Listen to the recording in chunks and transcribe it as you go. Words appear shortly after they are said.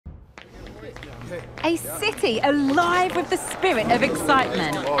A city alive with the spirit of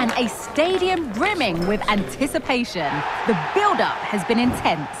excitement and a stadium brimming with anticipation. The build-up has been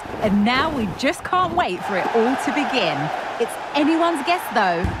intense, and now we just can't wait for it all to begin. It's anyone's guess,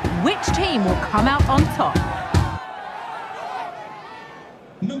 though, which team will come out on top.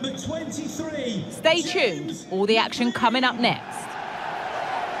 Number 23. Stay tuned. All the action coming up next.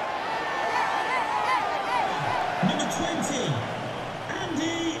 Number 20.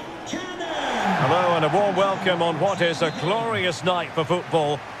 Hello and a warm welcome on what is a glorious night for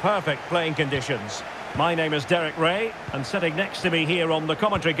football. Perfect playing conditions. My name is Derek Ray, and sitting next to me here on the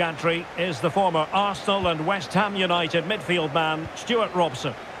commentary gantry is the former Arsenal and West Ham United midfield man, Stuart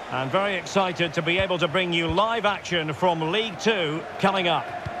Robson. And very excited to be able to bring you live action from League Two coming up.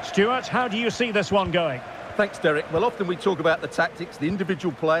 Stuart, how do you see this one going? Thanks, Derek. Well, often we talk about the tactics, the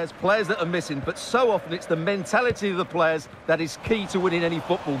individual players that are missing, but so often it's the mentality of the players that is key to winning any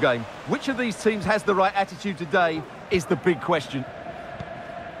football game. Which of these teams has the right attitude today is the big question.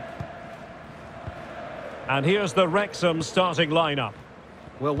 And here's the Wrexham starting lineup.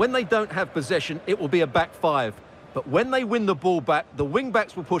 Well, when they don't have possession, it will be a back five. But when they win the ball back, the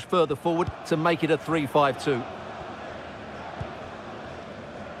wing-backs will push further forward to make it a 3-5-2.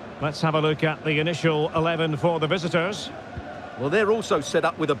 Let's have a look at the initial 11 for the visitors. Well, they're also set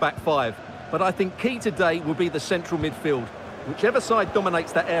up with a back five, but I think key today will be the central midfield. Whichever side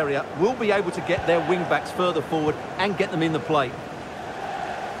dominates that area will be able to get their wing-backs further forward and get them in the play.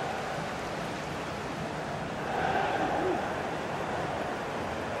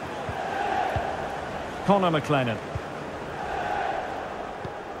 Conor McLennan.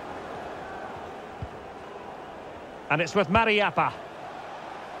 And it's with Mariappa.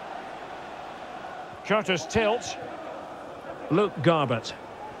 Curtis Tilt. Luke Garbett.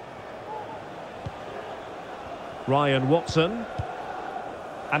 Ryan Watson.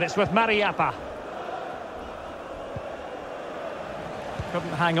 And it's with Mariappa.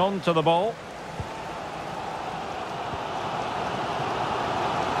 Couldn't hang on to the ball.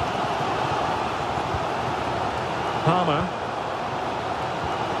 Palmer.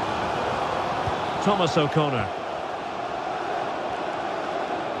 Thomas O'Connor.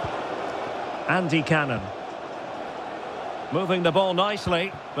 Andy Cannon. Moving the ball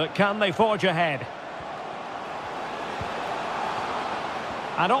nicely, but can they forge ahead?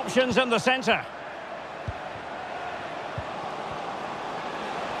 And options in the centre.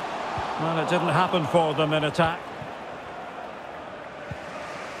 Well, it didn't happen for them in attack.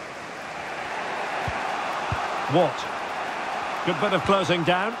 Watt. Good bit of closing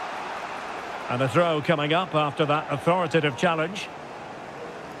down. And a throw coming up after that authoritative challenge.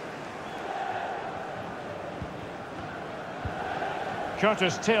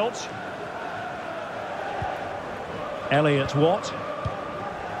 Curtis Tilt. Elliot Watt.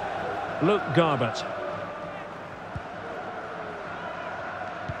 Luke Garbett.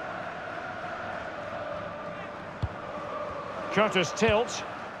 Curtis Tilt.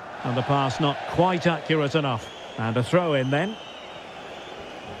 And the pass not quite accurate enough. And a throw in then.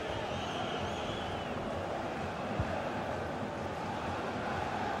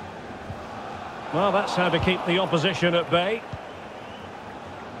 Well, that's how to keep the opposition at bay.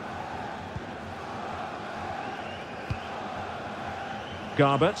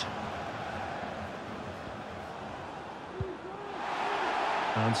 Garbett.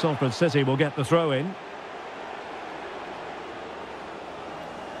 And Salford City will get the throw in.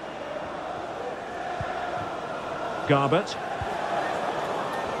 Garbett.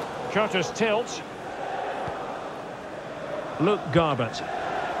 Curtis Tilt. Luke Garbett.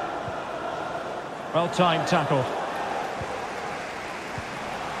 Well-timed tackle.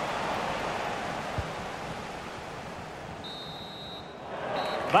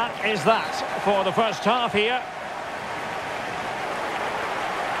 That is that for the first half here.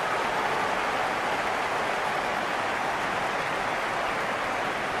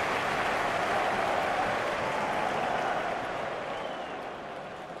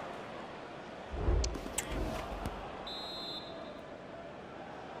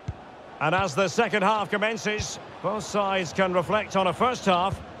 And as the second half commences, both sides can reflect on a first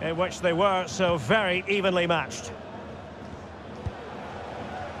half in which they were so very evenly matched.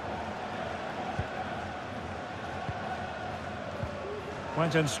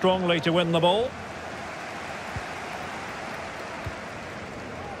 Went in strongly to win the ball.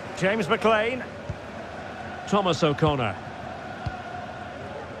 James McLean. Thomas O'Connor.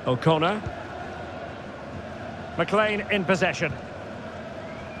 O'Connor. McLean in possession.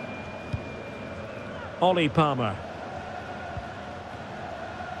 Ollie Palmer.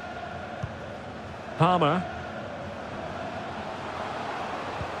 Palmer.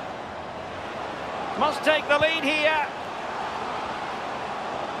 Must take the lead here.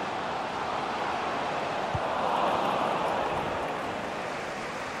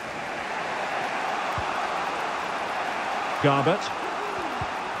 Garbett.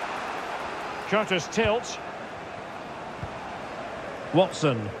 Curtis Tilt.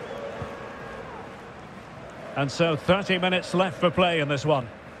 Watson. And so 30 minutes left for play in this one.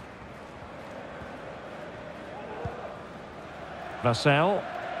 Vassell.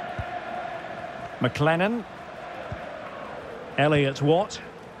 McLennan. Elliott Watt.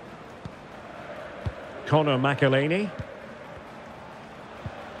 Conor McElhaney.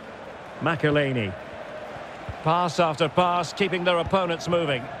 McElhaney. Pass after pass, keeping their opponents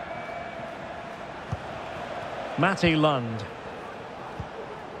moving. Matty Lund.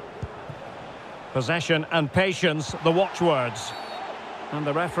 Possession and patience, the watchwords. And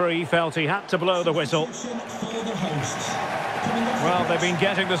the referee felt he had to blow the whistle. Well, they've been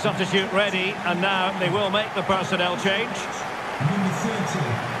getting the substitute ready, and now they will make the personnel change. Number 30,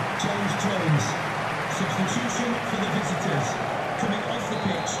 James Jones. Substitution for the visitors. Coming off the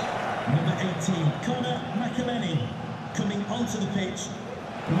pitch, number 18, Conor McElhaney. Coming onto the pitch,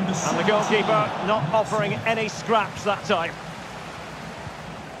 number 17. And the goalkeeper not offering any scraps that time.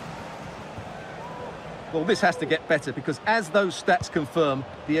 Well, this has to get better because, as those stats confirm,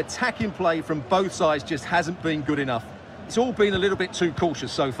 the attacking play from both sides just hasn't been good enough. It's all been a little bit too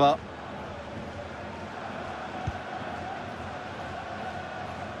cautious so far.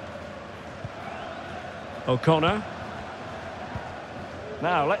 O'Connor.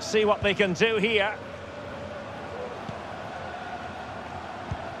 Now, let's see what they can do here.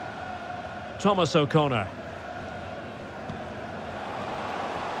 Thomas O'Connor.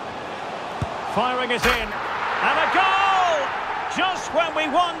 Firing it in. And a goal! Just when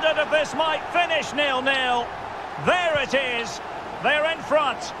we wondered if this might finish 0-0. There it is. They're in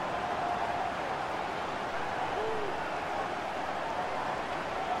front.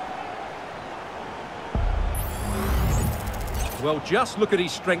 Well, just look at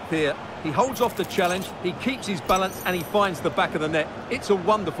his strength here. He holds off the challenge, he keeps his balance, and he finds the back of the net. It's a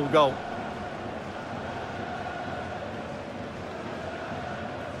wonderful goal.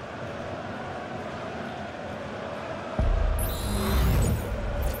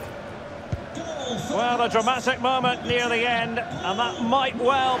 Well, a dramatic moment near the end, and that might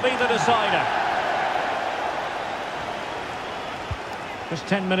well be the decider. Just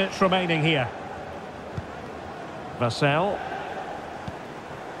 10 minutes remaining here. Vassell.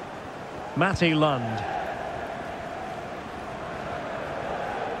 Matty Lund.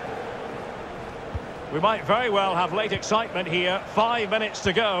 We might very well have late excitement here. 5 minutes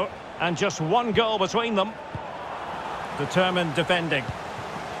to go, and just one goal between them. Determined defending.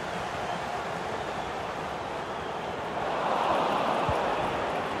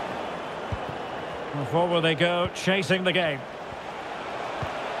 And forward they go, chasing the game.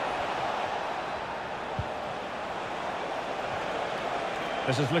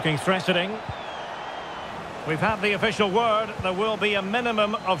 This is looking threatening. We've had the official word. There will be a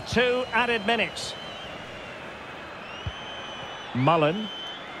minimum of 2 added minutes. Mullen.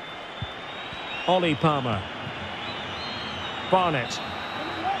 Ollie Palmer. Barnett.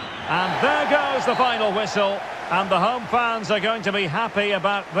 And there goes the final whistle. And the home fans are going to be happy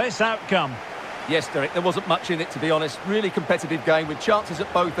about this outcome. Yes, Derek, there wasn't much in it, to be honest. Really competitive game with chances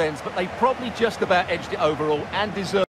at both ends, but they probably just about edged it overall and deserved